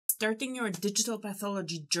starting your digital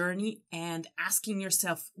pathology journey and asking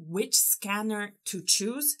yourself which scanner to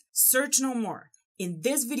choose? Search no more. In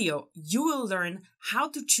this video, you will learn how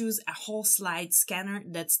to choose a whole slide scanner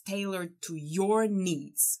that's tailored to your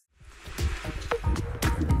needs.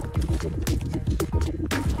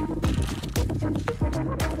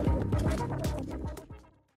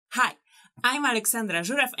 Hi, I'm Alexandra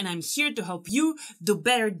Żuraw and I'm here to help you do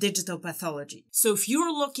better digital pathology. So if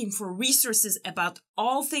you're looking for resources about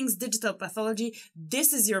all things digital pathology,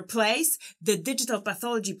 this is your place, the Digital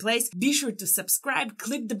Pathology Place. Be sure to subscribe,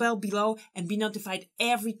 click the bell below, and be notified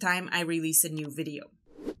every time I release a new video.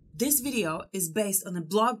 This video is based on a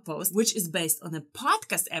blog post, which is based on a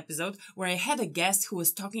podcast episode where I had a guest who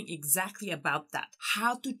was talking exactly about that,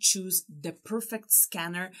 how to choose the perfect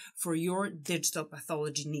scanner for your digital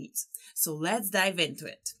pathology needs. So let's dive into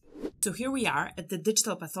it. So here we are at the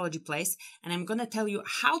Digital Pathology Place, and I'm going to tell you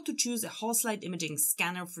how to choose a whole slide imaging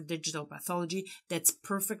scanner for digital pathology that's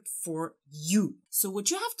perfect for you. So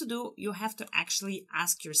what you have to do, you have to actually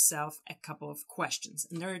ask yourself a couple of questions.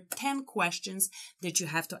 And there are 10 questions that you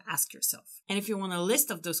have to ask yourself. And if you want a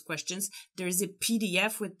list of those questions, there is a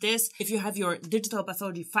PDF with this. If you have your digital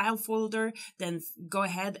pathology file folder, then go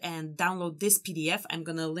ahead and download this PDF. I'm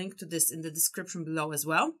going to link to this in the description below as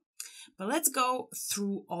well. But let's go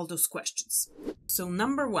through all those questions. So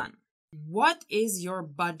number one, what is your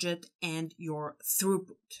budget and your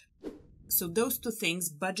throughput? So those two things,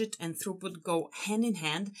 budget and throughput, go hand in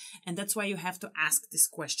hand. And that's why you have to ask this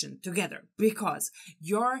question together, because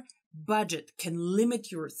your budget can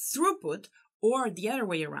limit your throughput, or the other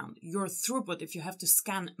way around. Your throughput, if you have to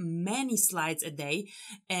scan many slides a day,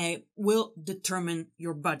 will determine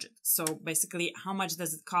your budget. So basically, how much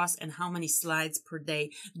does it cost and how many slides per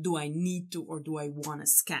day do I need to or do I want to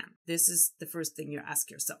scan? This is the first thing you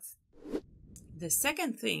ask yourself. The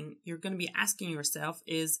second thing you're going to be asking yourself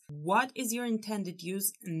is, what is your intended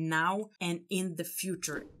use now and in the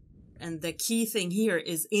future? And the key thing here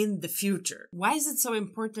is in the future. Why is it so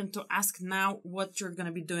important to ask now what you're going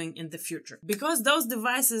to be doing in the future? Because those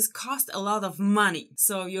devices cost a lot of money.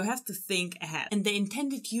 So you have to think ahead. And the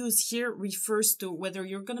intended use here refers to whether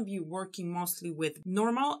you're going to be working mostly with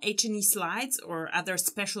normal H&E slides or other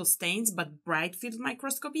special stains, but bright field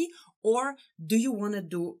microscopy, or do you want to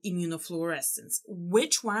do immunofluorescence?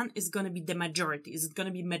 Which one is going to be the majority? Is it going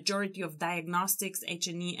to be majority of diagnostics,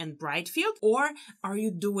 H&E, and bright field? Or are you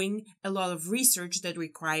doing a lot of research that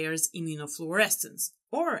requires immunofluorescence?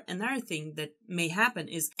 Or another thing that may happen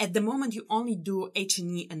is at the moment you only do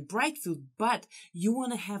H&E and bright field, but you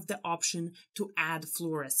want to have the option to add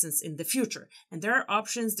fluorescence in the future. And there are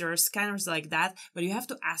options, there are scanners like that, but you have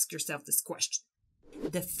to ask yourself this question.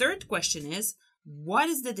 The third question is, what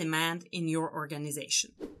is the demand in your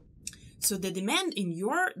organization? So the demand in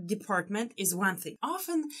your department is one thing.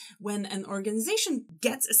 Often when an organization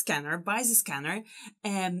gets a scanner, buys a scanner,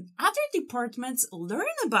 other departments learn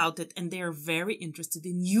about it and they are very interested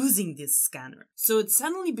in using this scanner. So it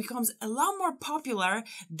suddenly becomes a lot more popular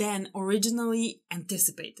than originally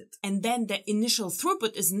anticipated. And then the initial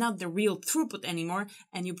throughput is not the real throughput anymore,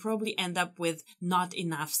 and you probably end up with not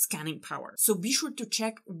enough scanning power. So be sure to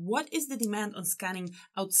check what is the demand on scanning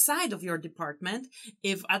outside of your department,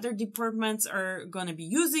 if other departments are going to be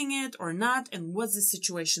using it or not, and what's the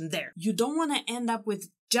situation there. You don't want to end up with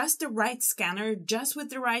just the right scanner, just with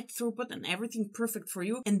the right throughput and everything perfect for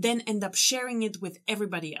you, and then end up sharing it with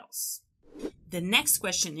everybody else. The next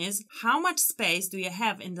question is, how much space do you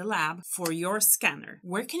have in the lab for your scanner?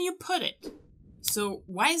 Where can you put it? So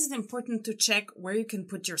why is it important to check where you can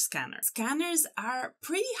put your scanner? Scanners are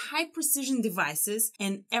pretty high precision devices,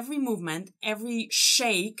 and every movement, every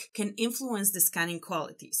shake can influence the scanning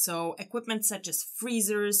quality. So equipment such as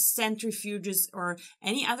freezers, centrifuges, or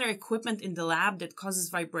any other equipment in the lab that causes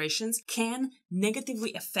vibrations can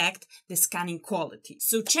negatively affect the scanning quality.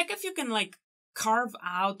 So check if you can carve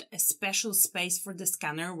out a special space for the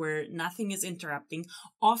scanner where nothing is interrupting.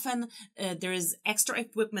 Often there is extra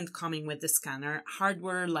equipment coming with the scanner,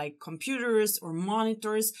 hardware like computers or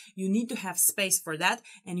monitors. You need to have space for that,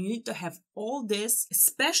 and you need to have all this,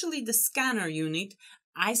 especially the scanner unit,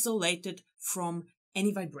 isolated from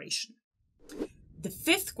any vibration. The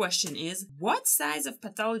fifth question is, what size of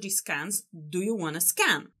pathology scans do you want to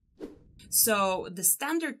scan? So the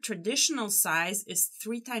standard traditional size is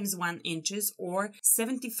 3 times 1 inches or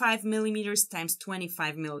 75 millimeters times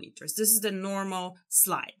 25 milliliters. This is the normal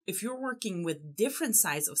slide. If you're working with different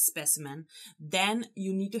size of specimen, then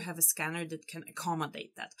you need to have a scanner that can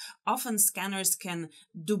accommodate that. Often scanners can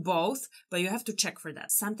do both, but you have to check for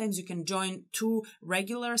that. Sometimes you can join 2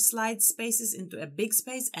 regular slide spaces into a big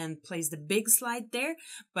space and place the big slide there,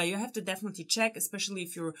 but you have to definitely check, especially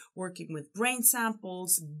if you're working with brain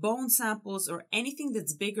samples, bone samples, or anything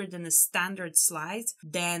that's bigger than a standard slide,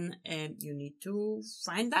 then you need to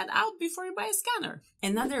find that out before you buy a scanner.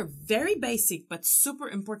 Another very basic but super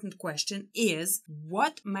important question is,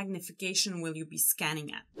 what magnification will you be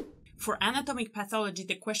scanning at? For anatomic pathology,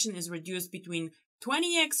 the question is reduced between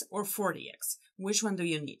 20x or 40x. Which one do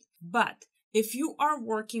you need? But if you are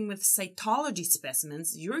working with cytology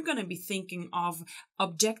specimens, you're going to be thinking of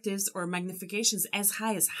objectives or magnifications as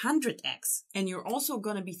high as 100x. And you're also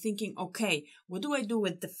going to be thinking, okay, what do I do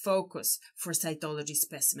with the focus for cytology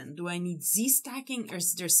specimen? Do I need Z-stacking, or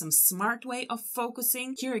is there some smart way of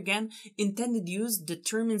focusing? Here again, intended use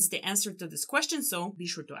determines the answer to this question, so be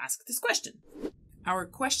sure to ask this question. Our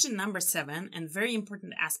question number 7, and very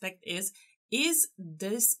important aspect, is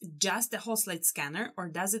this just a whole slide scanner, or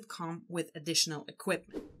does it come with additional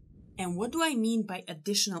equipment? And what do I mean by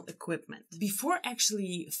additional equipment? Before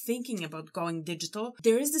actually thinking about going digital,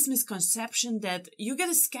 there is this misconception that you get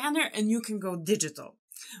a scanner and you can go digital.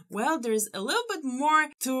 Well, there's a little bit more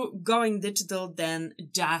to going digital than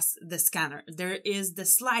just the scanner. There is the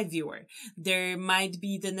slide viewer. There might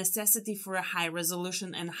be the necessity for a high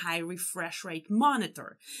resolution and high refresh rate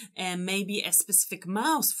monitor, and maybe a specific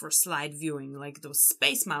mouse for slide viewing, like those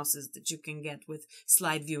space mouses that you can get with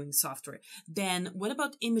slide viewing software. Then what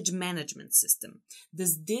about image management system?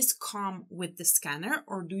 Does this come with the scanner,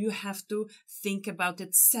 or do you have to think about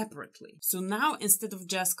it separately? So now, instead of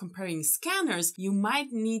just comparing scanners, you might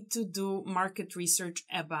need to do market research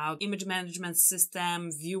about image management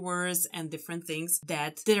system, viewers, and different things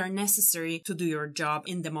that are necessary to do your job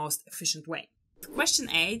in the most efficient way. Question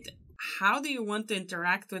 8, how do you want to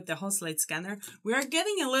interact with the whole slide scanner? We are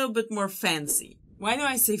getting a little bit more fancy. Why do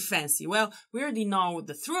I say fancy? Well, we already know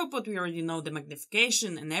the throughput, we already know the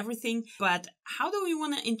magnification and everything, but how do we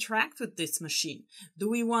want to interact with this machine? Do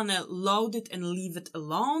we want to load it and leave it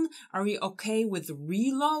alone? Are we okay with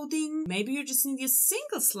reloading? Maybe you just need a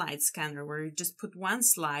single slide scanner where you just put one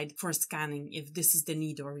slide for scanning if this is the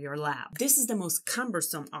need of your lab. This is the most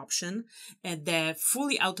cumbersome option, and the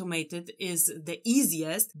fully automated is the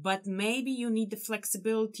easiest, but maybe you need the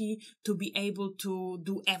flexibility to be able to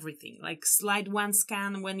do everything, like slide one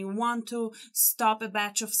scan when you want to, stop a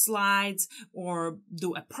batch of slides, or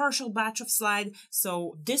do a partial batch of slides.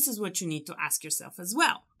 So this is what you need to ask yourself as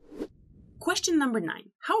well. Question number 9.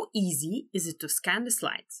 How easy is it to scan the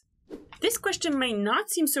slides? This question may not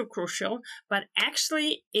seem so crucial, but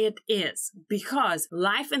actually it is, because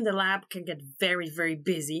life in the lab can get very, very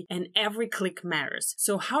busy and every click matters.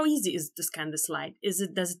 So how easy is it to scan the slide? Does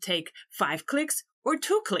it take 5 clicks? Or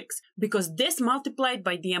 2 clicks, because this multiplied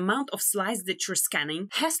by the amount of slides that you're scanning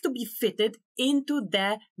has to be fitted into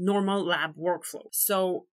the normal lab workflow.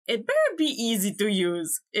 So it better be easy to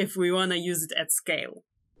use if we want to use it at scale.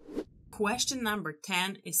 Question number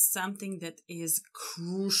 10 is something that is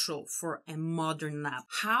crucial for a modern lab.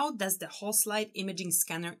 How does the whole slide imaging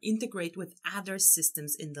scanner integrate with other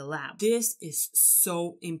systems in the lab? This is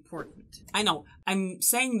so important. I know, I'm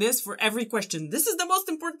saying this for every question. This is the most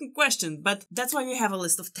important question, but that's why we have a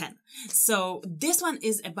list of 10. So this one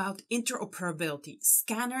is about interoperability.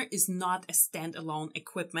 Scanner is not a standalone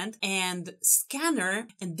equipment, and scanner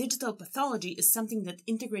and digital pathology is something that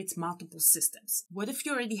integrates multiple systems. What if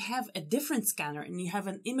you already have a different scanner and you have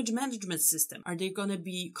an image management system? Are they going to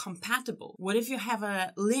be compatible? What if you have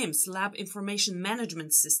a LIMS, lab information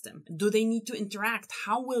management system? Do they need to interact?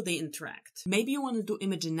 How will they interact? Maybe you want to do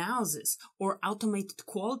image analysis or automated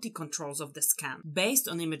quality controls of the scan based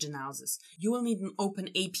on image analysis. You will need an open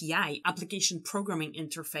API, application programming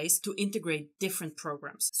interface, to integrate different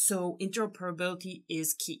programs. So interoperability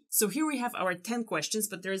is key. So here we have our 10 questions,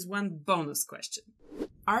 but there is one bonus question.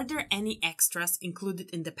 Are there any extras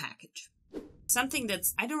included in the package? Something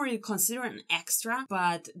that's, I don't really consider an extra,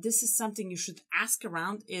 but this is something you should ask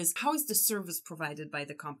around, is how is the service provided by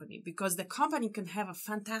the company? Because the company can have a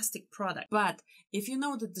fantastic product, but if you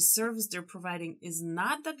know that the service they're providing is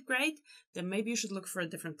not that great, then maybe you should look for a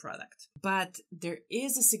different product. But there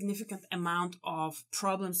is a significant amount of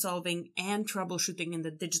problem solving and troubleshooting in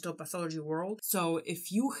the digital pathology world. So if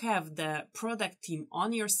you have the product team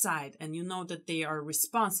on your side and you know that they are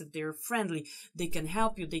responsive, they're friendly, they can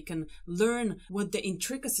help you, they can learn what the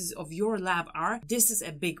intricacies of your lab are, this is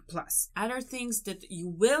a big plus. Other things that you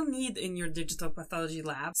will need in your digital pathology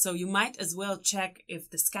lab, so you might as well check if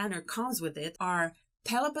the scanner comes with it, are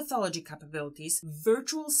telepathology capabilities,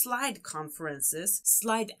 virtual slide conferences,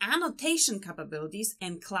 slide annotation capabilities,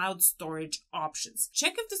 and cloud storage options.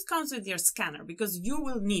 Check if this comes with your scanner, because you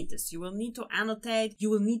will need this. You will need to annotate, you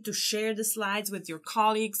will need to share the slides with your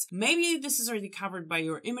colleagues. Maybe this is already covered by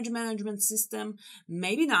your image management system,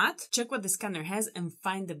 maybe not. Check what the scanner has and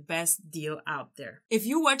find the best deal out there. If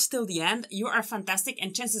you watch till the end, you are fantastic,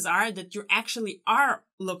 and chances are that you actually are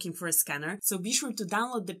looking for a scanner. So be sure to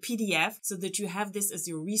download the PDF so that you have this as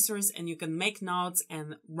your resource and you can make notes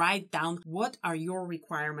and write down what are your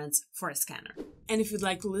requirements for a scanner. And if you'd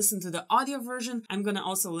like to listen to the audio version, I'm going to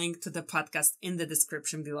also link to the podcast in the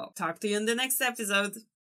description below. Talk to you in the next episode.